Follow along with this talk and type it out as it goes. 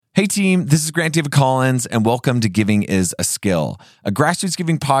Hey team, this is Grant David Collins, and welcome to Giving is a Skill, a grassroots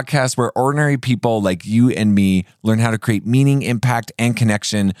giving podcast where ordinary people like you and me learn how to create meaning, impact, and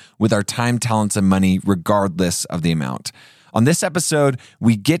connection with our time, talents, and money, regardless of the amount. On this episode,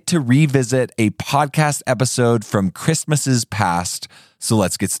 we get to revisit a podcast episode from Christmases past, so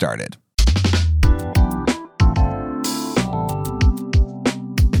let's get started.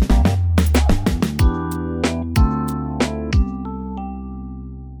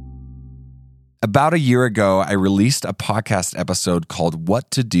 About a year ago, I released a podcast episode called What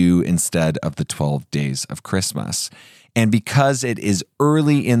to Do Instead of the 12 Days of Christmas. And because it is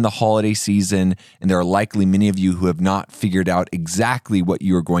early in the holiday season, and there are likely many of you who have not figured out exactly what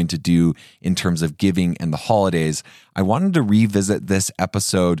you are going to do in terms of giving and the holidays, I wanted to revisit this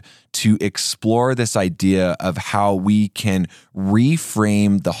episode to explore this idea of how we can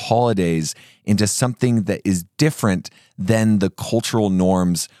reframe the holidays into something that is different than the cultural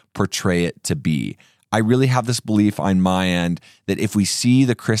norms portray it to be. I really have this belief on my end that if we see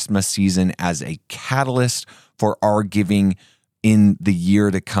the Christmas season as a catalyst for our giving in the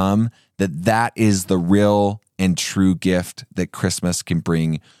year to come, that is the real and true gift that Christmas can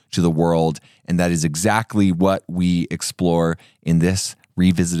bring to the world. And that is exactly what we explore in this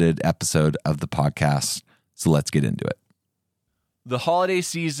revisited episode of the podcast. So let's get into it. The holiday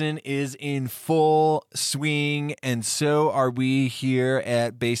season is in full swing, and so are we here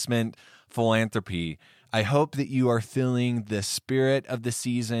at Basement Philanthropy. I hope that you are feeling the spirit of the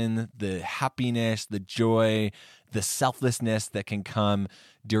season, the happiness, the joy, the selflessness that can come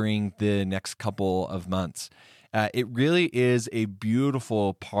during the next couple of months. It really is a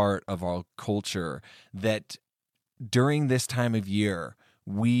beautiful part of our culture that during this time of year,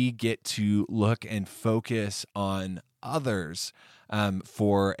 we get to look and focus on others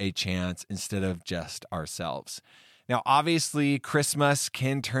for a chance instead of just ourselves. Now, obviously, Christmas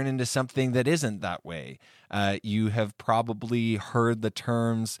can turn into something that isn't that way. You have probably heard the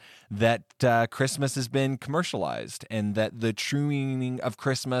terms that Christmas has been commercialized and that the true meaning of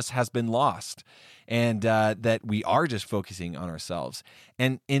Christmas has been lost, and that we are just focusing on ourselves.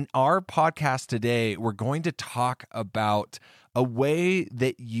 And in our podcast today, we're going to talk about a way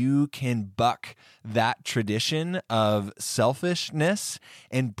that you can buck that tradition of selfishness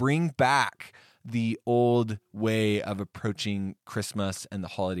and bring back the old way of approaching Christmas and the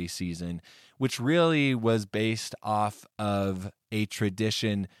holiday season, which really was based off of a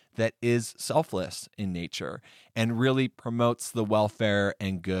tradition that is selfless in nature and really promotes the welfare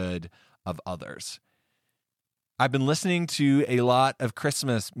and good of others. I've been listening to a lot of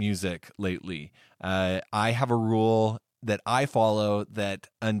Christmas music lately. I have a rule that I follow that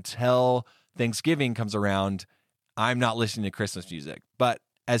until Thanksgiving comes around, I'm not listening to Christmas music. But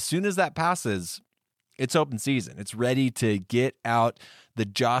as soon as that passes, it's open season. It's ready to get out the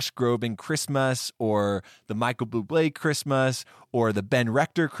Josh Groban Christmas or the Michael Bublé Christmas or the Ben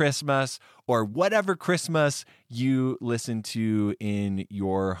Rector Christmas or whatever Christmas you listen to in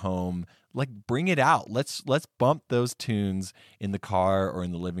your home. Like, bring it out. Let's bump those tunes in the car or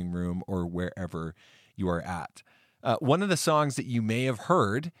in the living room or wherever you are at. One of the songs that you may have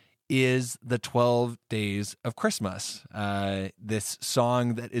heard is the 12 Days of Christmas. This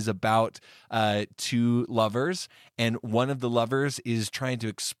song that is about two lovers, and one of the lovers is trying to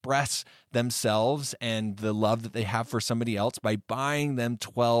express themselves and the love that they have for somebody else by buying them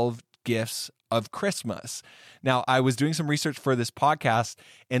 12 gifts of Christmas. Now, I was doing some research for this podcast,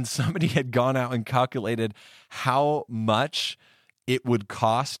 and somebody had gone out and calculated how much it would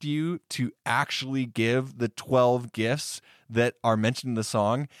cost you to actually give the 12 gifts that are mentioned in the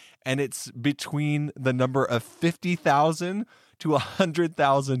song. And it's between the number of $50,000 to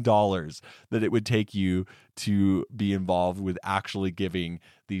 $100,000 that it would take you to be involved with actually giving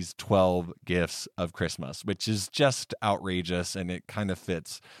these 12 gifts of Christmas, which is just outrageous. And it kind of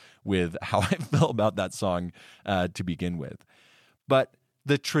fits with how I feel about that song to begin with. But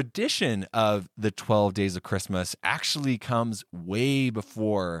the tradition of the 12 Days of Christmas actually comes way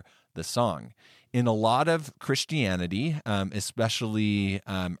before the song. In a lot of Christianity, especially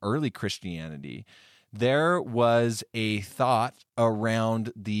early Christianity, there was a thought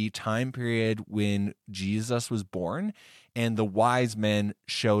around the time period when Jesus was born and the wise men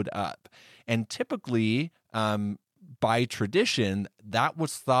showed up. And typically, by tradition, that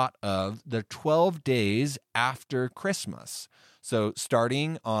was thought of the 12 days after Christmas. So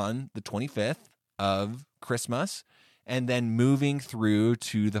starting on the 25th of Christmas and then moving through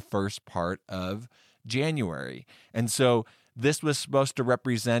to the first part of January. And so this was supposed to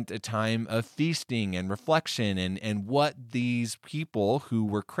represent a time of feasting and reflection and what these people who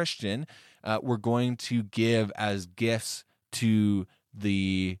were Christian were going to give as gifts to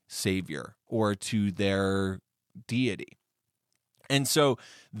the Savior or to their deity. And so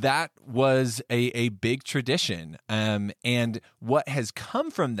that was a big tradition. And what has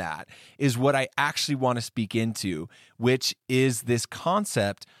come from that is what I actually want to speak into, which is this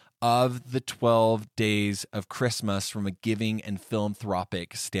concept of the 12 days of Christmas from a giving and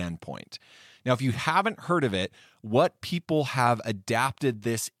philanthropic standpoint. Now, if you haven't heard of it, what people have adapted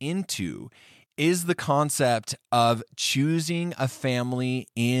this into is the concept of choosing a family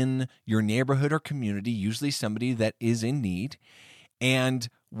in your neighborhood or community, usually somebody that is in need, and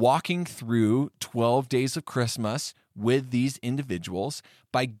walking through 12 days of Christmas with these individuals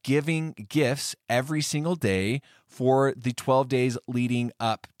by giving gifts every single day for the 12 days leading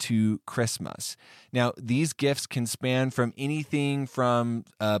up to Christmas. Now, these gifts can span from anything from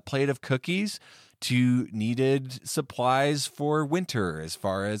a plate of cookies to needed supplies for winter as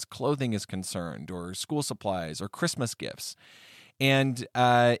far as clothing is concerned, or school supplies or Christmas gifts. And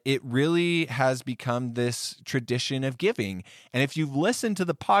it really has become this tradition of giving. And if you've listened to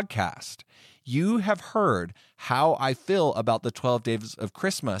the podcast, you have heard how I feel about the 12 days of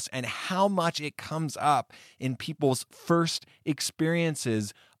Christmas and how much it comes up in people's first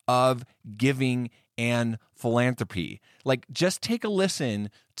experiences of giving and philanthropy. Like, just take a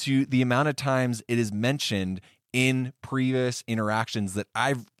listen to the amount of times it is mentioned in previous interactions that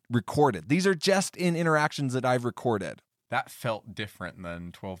I've recorded. These are just in interactions that I've recorded. That felt different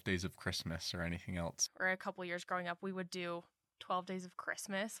than 12 Days of Christmas or anything else. Or a couple years growing up, we would do 12 Days of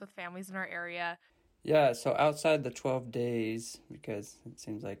Christmas with families in our area. Yeah, so outside the 12 days, because it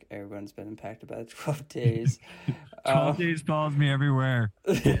seems like everyone's been impacted by the 12 days. 12 days follows me everywhere.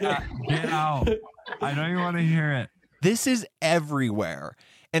 Get out. I don't even want to hear it. This is everywhere.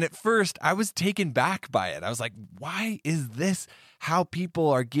 And at first, I was taken back by it. I was like, why is this how people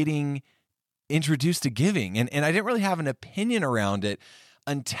are getting introduced to giving? And I didn't really have an opinion around it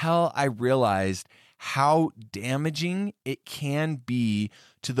until I realized how damaging it can be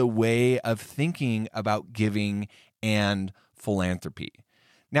to the way of thinking about giving and philanthropy.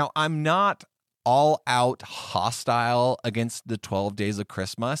 Now, I'm not all out hostile against the 12 days of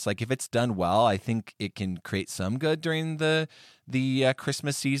Christmas. Like, if it's done well, I think it can create some good during the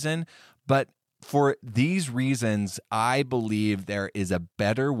Christmas season. But for these reasons, I believe there is a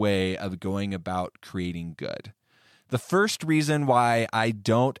better way of going about creating good. The first reason why I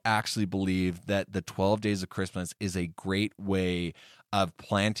don't actually believe that the 12 days of Christmas is a great way of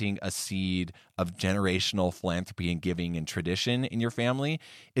planting a seed of generational philanthropy and giving and tradition in your family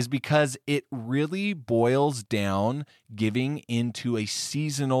is because it really boils down giving into a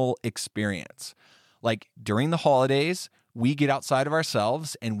seasonal experience. Like, during the holidays, we get outside of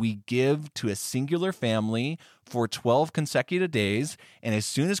ourselves and we give to a singular family for 12 consecutive days. And as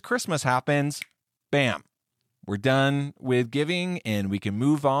soon as Christmas happens, bam, we're done with giving and we can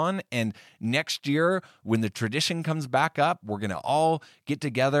move on. And next year, when the tradition comes back up, we're going to all get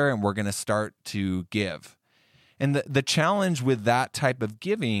together and we're going to start to give. And the challenge with that type of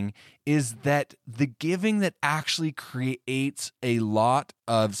giving is that the giving that actually creates a lot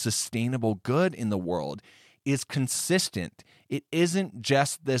of sustainable good in the world is consistent. It isn't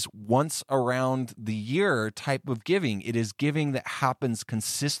just this once around the year type of giving. It is giving that happens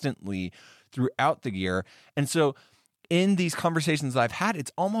consistently throughout the year. And so in these conversations I've had,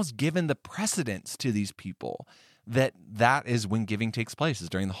 it's almost given the precedence to these people that is when giving takes place, is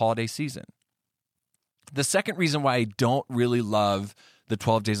during the holiday season. The second reason why I don't really love the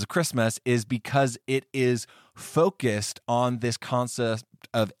 12 days of Christmas is because it is focused on this concept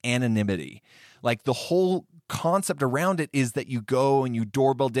of anonymity. Like, the whole concept around it is that you go and you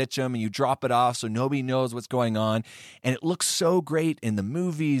doorbell ditch them and you drop it off so nobody knows what's going on. And it looks so great in the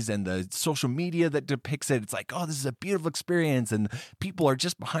movies and the social media that depicts it. It's like, oh, this is a beautiful experience. And people are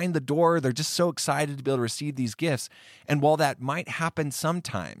just behind the door. They're just so excited to be able to receive these gifts. And while that might happen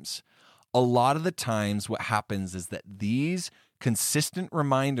sometimes, a lot of the times what happens is that these consistent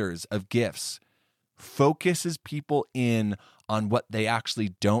reminders of gifts focuses people in on what they actually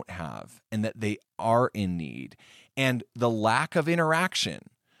don't have and that they are in need. And the lack of interaction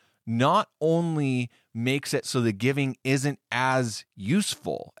not only makes it so the giving isn't as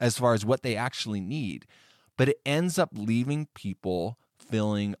useful as far as what they actually need, but it ends up leaving people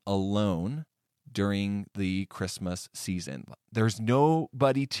feeling alone during the Christmas season. There's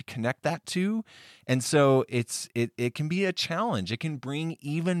nobody to connect that to. And so it can be a challenge. It can bring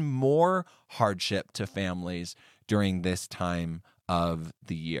even more hardship to families during this time of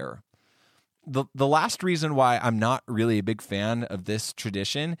the year. The last reason why I'm not really a big fan of this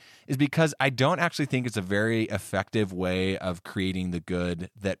tradition is because I don't actually think it's a very effective way of creating the good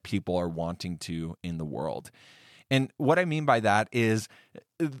that people are wanting to in the world. And what I mean by that is,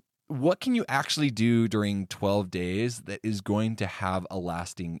 what can you actually do during 12 days that is going to have a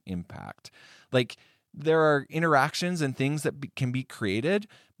lasting impact? Like, there are interactions and things that can be created,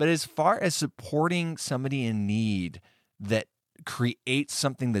 but as far as supporting somebody in need that creates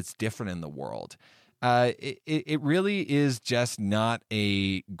something that's different in the world, it really is just not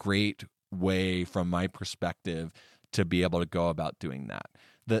a great way, from my perspective, to be able to go about doing that.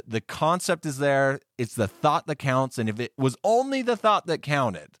 The concept is there. It's the thought that counts. And if it was only the thought that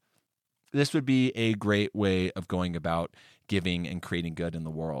counted, this would be a great way of going about giving and creating good in the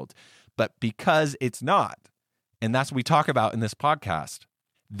world. But because it's not, and that's what we talk about in this podcast,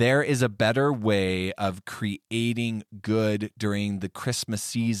 there is a better way of creating good during the Christmas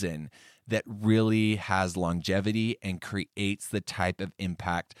season that really has longevity and creates the type of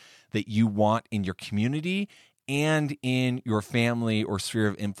impact that you want in your community and in your family or sphere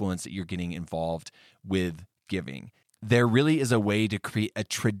of influence that you're getting involved with giving. There really is a way to create a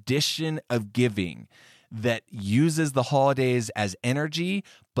tradition of giving that uses the holidays as energy,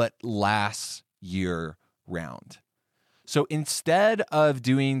 but lasts year round. So instead of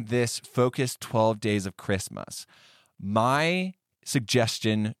doing this focused 12 days of Christmas, my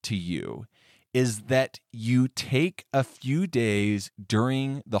suggestion to you is that you take a few days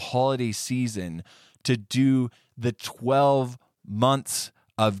during the holiday season to do the 12 months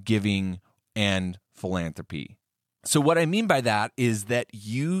of giving and philanthropy. So what I mean by that is that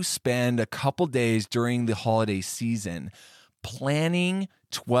you spend a couple days during the holiday season planning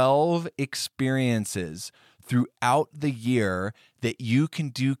 12 experiences throughout the year that you can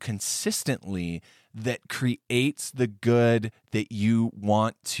do consistently that creates the good that you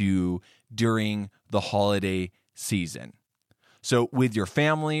want to during the holiday season. So with your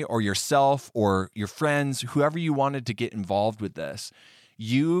family or yourself or your friends, whoever you wanted to get involved with this,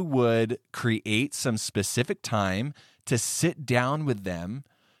 you would create some specific time to sit down with them,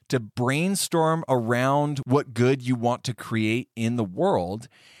 to brainstorm around what good you want to create in the world,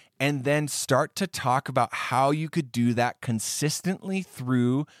 and then start to talk about how you could do that consistently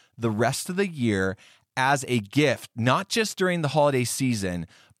through the rest of the year as a gift, not just during the holiday season,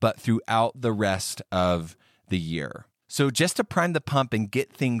 but throughout the rest of the year. So just to prime the pump and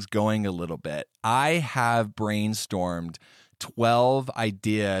get things going a little bit, I have brainstormed 12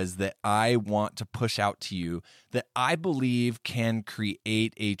 ideas that I want to push out to you that I believe can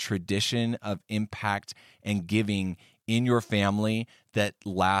create a tradition of impact and giving in your family that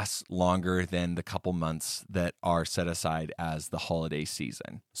lasts longer than the couple months that are set aside as the holiday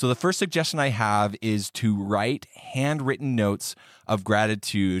season. So the first suggestion I have is to write handwritten notes of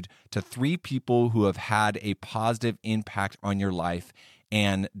gratitude to 3 people who have had a positive impact on your life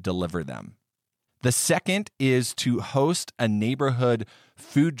and deliver them. The second is to host a neighborhood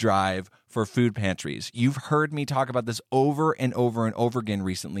food drive for food pantries. You've heard me talk about this over and over and over again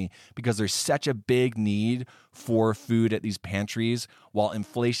recently because there's such a big need for food at these pantries while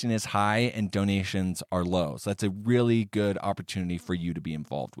inflation is high and donations are low. So that's a really good opportunity for you to be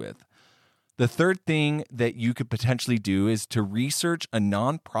involved with. The third thing that you could potentially do is to research a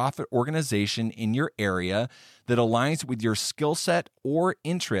nonprofit organization in your area that aligns with your skill set or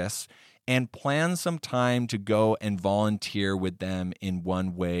interests and plan some time to go and volunteer with them in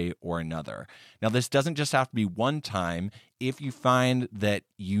one way or another. Now, this doesn't just have to be one time. If you find that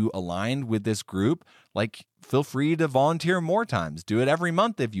you align with this group, feel free to volunteer more times. Do it every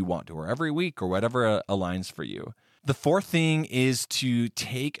month if you want to, or every week, or whatever aligns for you. The fourth thing is to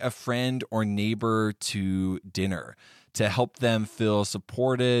take a friend or neighbor to dinner to help them feel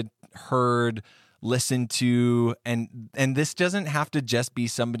supported, heard, listened to, and this doesn't have to just be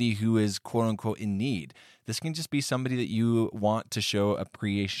somebody who is quote unquote in need. This can just be somebody that you want to show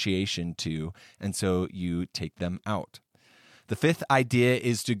appreciation to, and so you take them out. The fifth idea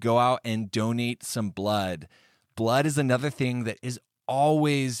is to go out and donate some blood. Blood is another thing that is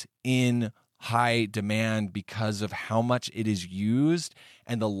always in high demand because of how much it is used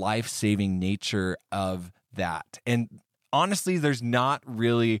and the life-saving nature of that. And honestly, there's not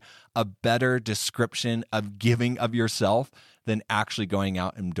really a better description of giving of yourself than actually going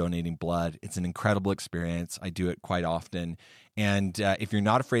out and donating blood. It's an incredible experience. I do it quite often. And if you're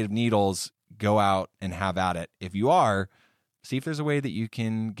not afraid of needles, go out and have at it. If you are, see if there's a way that you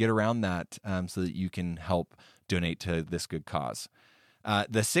can get around that so that you can help donate to this good cause.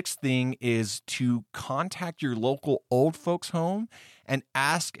 The sixth thing is to contact your local old folks home and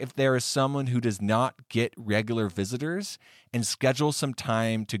ask if there is someone who does not get regular visitors, and schedule some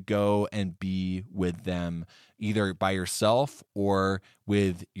time to go and be with them, either by yourself or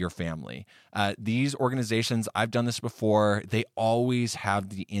with your family. These organizations, I've done this before, they always have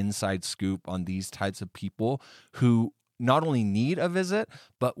the inside scoop on these types of people who not only need a visit,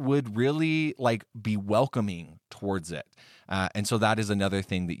 but would really be welcoming towards it. And so that is another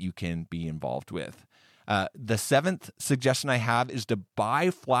thing that you can be involved with. The seventh suggestion I have is to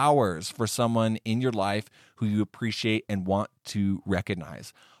buy flowers for someone in your life who you appreciate and want to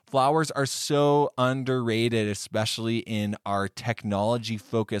recognize. Flowers are so underrated, especially in our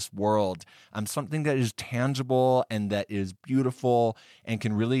technology-focused world. Something that is tangible and that is beautiful and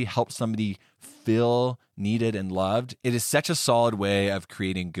can really help somebody feel needed and loved. It is such a solid way of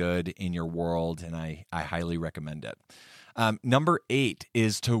creating good in your world, and I highly recommend it. Number 8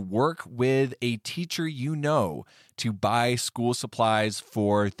 is to work with a teacher you know to buy school supplies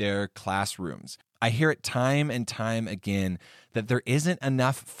for their classrooms. I hear it time and time again that there isn't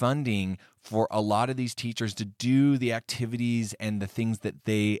enough funding for a lot of these teachers to do the activities and the things that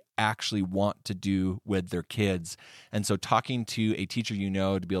they actually want to do with their kids. And so talking to a teacher you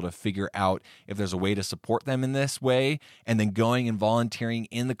know to be able to figure out if there's a way to support them in this way, and then going and volunteering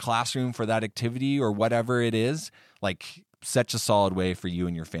in the classroom for that activity or whatever it is, such a solid way for you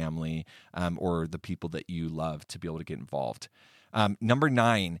and your family or the people that you love to be able to get involved. Number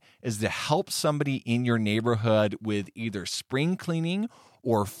 9 is to help somebody in your neighborhood with either spring cleaning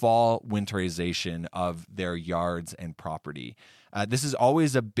or fall winterization of their yards and property. This is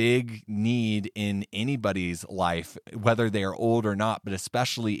always a big need in anybody's life, whether they are old or not, but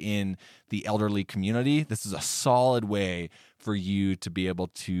especially in the elderly community. This is a solid way for you to be able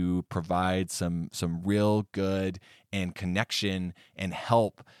to provide some real good and connection and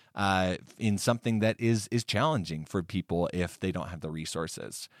help in something that is challenging for people if they don't have the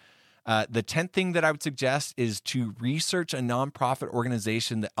resources. The 10th thing that I would suggest is to research a nonprofit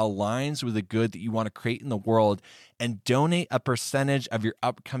organization that aligns with the good that you want to create in the world and donate a percentage of your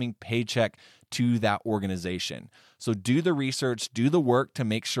upcoming paycheck to that organization. So do the research, do the work to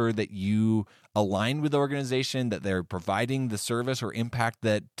make sure that you align with the organization, that they're providing the service or impact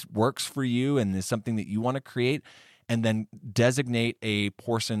that works for you and is something that you want to create, and then designate a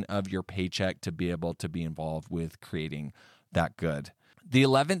portion of your paycheck to be able to be involved with creating that good. The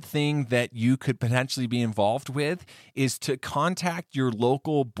 11th thing that you could potentially be involved with is to contact your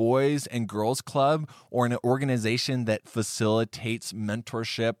local Boys and Girls Club or an organization that facilitates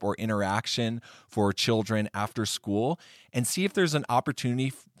mentorship or interaction for children after school, and see if there's an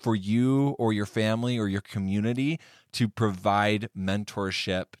opportunity for you or your family or your community to provide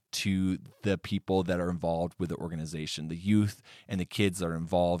mentorship to the people that are involved with the organization. The youth and the kids that are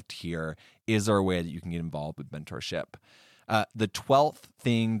involved here. Is there a way that you can get involved with mentorship? The 12th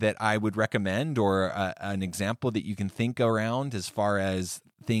thing that I would recommend, or an example that you can think around as far as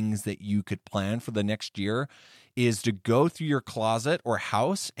things that you could plan for the next year, is to go through your closet or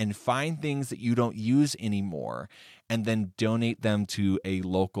house and find things that you don't use anymore, and then donate them to a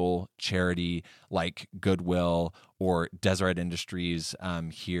local charity like Goodwill or Deseret Industries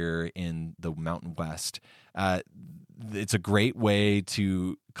here in the Mountain West. It's a great way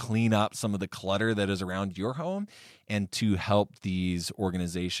to clean up some of the clutter that is around your home and to help these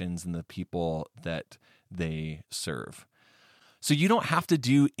organizations and the people that they serve. So you don't have to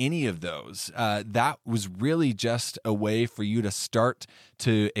do any of those. That was really just a way for you to start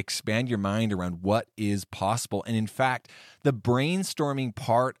to expand your mind around what is possible. And in fact, the brainstorming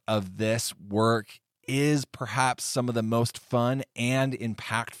part of this work is perhaps some of the most fun and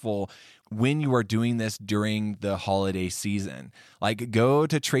impactful when you are doing this during the holiday season. Go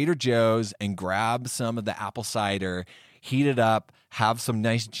to Trader Joe's and grab some of the apple cider, heat it up, have some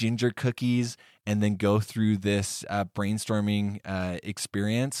nice ginger cookies, and then go through this brainstorming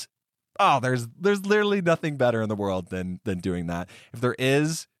experience. Oh, there's literally nothing better in the world than doing that. If there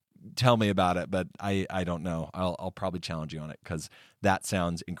is, tell me about it, but I don't know. I'll probably challenge you on it because that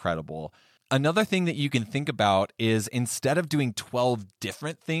sounds incredible. Another thing that you can think about is, instead of doing 12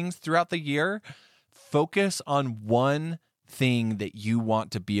 different things throughout the year, focus on one thing that you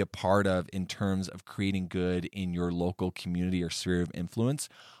want to be a part of in terms of creating good in your local community or sphere of influence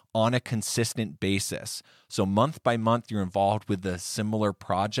on a consistent basis. So month by month, you're involved with a similar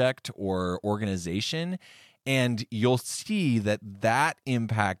project or organization, And you'll see that that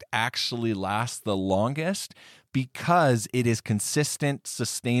impact actually lasts the longest because it is consistent,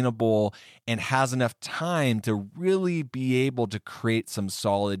 sustainable, and has enough time to really be able to create some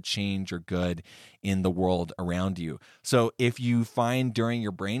solid change or good in the world around you. So if you find during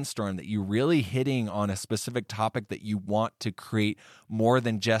your brainstorm that you're really hitting on a specific topic that you want to create more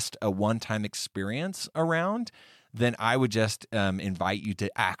than just a one-time experience around, then I would just invite you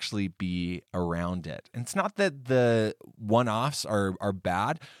to actually be around it. And it's not that the one-offs are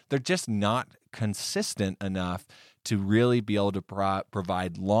bad. They're just not consistent enough to really be able to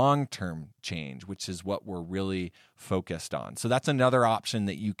provide long-term change, which is what we're really focused on. So that's another option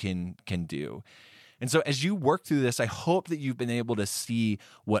that you can do. And so as you work through this, I hope that you've been able to see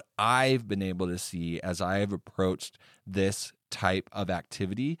what I've been able to see as I have approached this type of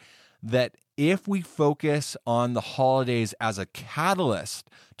activity, that if we focus on the holidays as a catalyst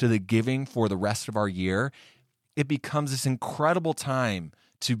to the giving for the rest of our year, it becomes this incredible time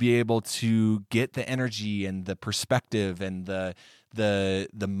to be able to get the energy and the perspective and the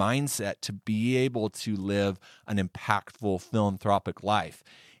mindset to be able to live an impactful philanthropic life,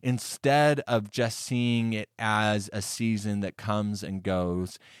 instead of just seeing it as a season that comes and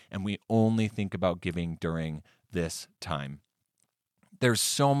goes and we only think about giving during this time. There's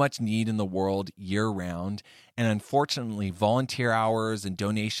so much need in the world year-round, and unfortunately, volunteer hours and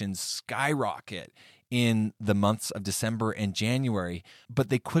donations skyrocket in the months of December and January, but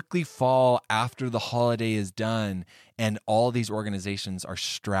they quickly fall after the holiday is done, and all these organizations are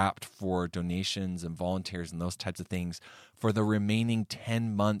strapped for donations and volunteers and those types of things for the remaining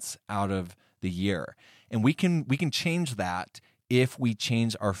 10 months out of the year. And we can change that if we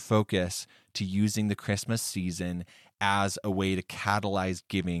change our focus to using the Christmas season as a way to catalyze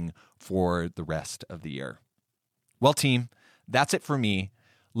giving for the rest of the year. Well, team, that's it for me.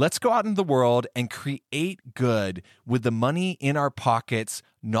 Let's go out into the world and create good with the money in our pockets,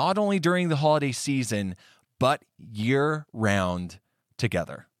 not only during the holiday season, but year-round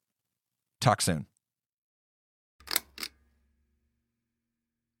together. Talk soon.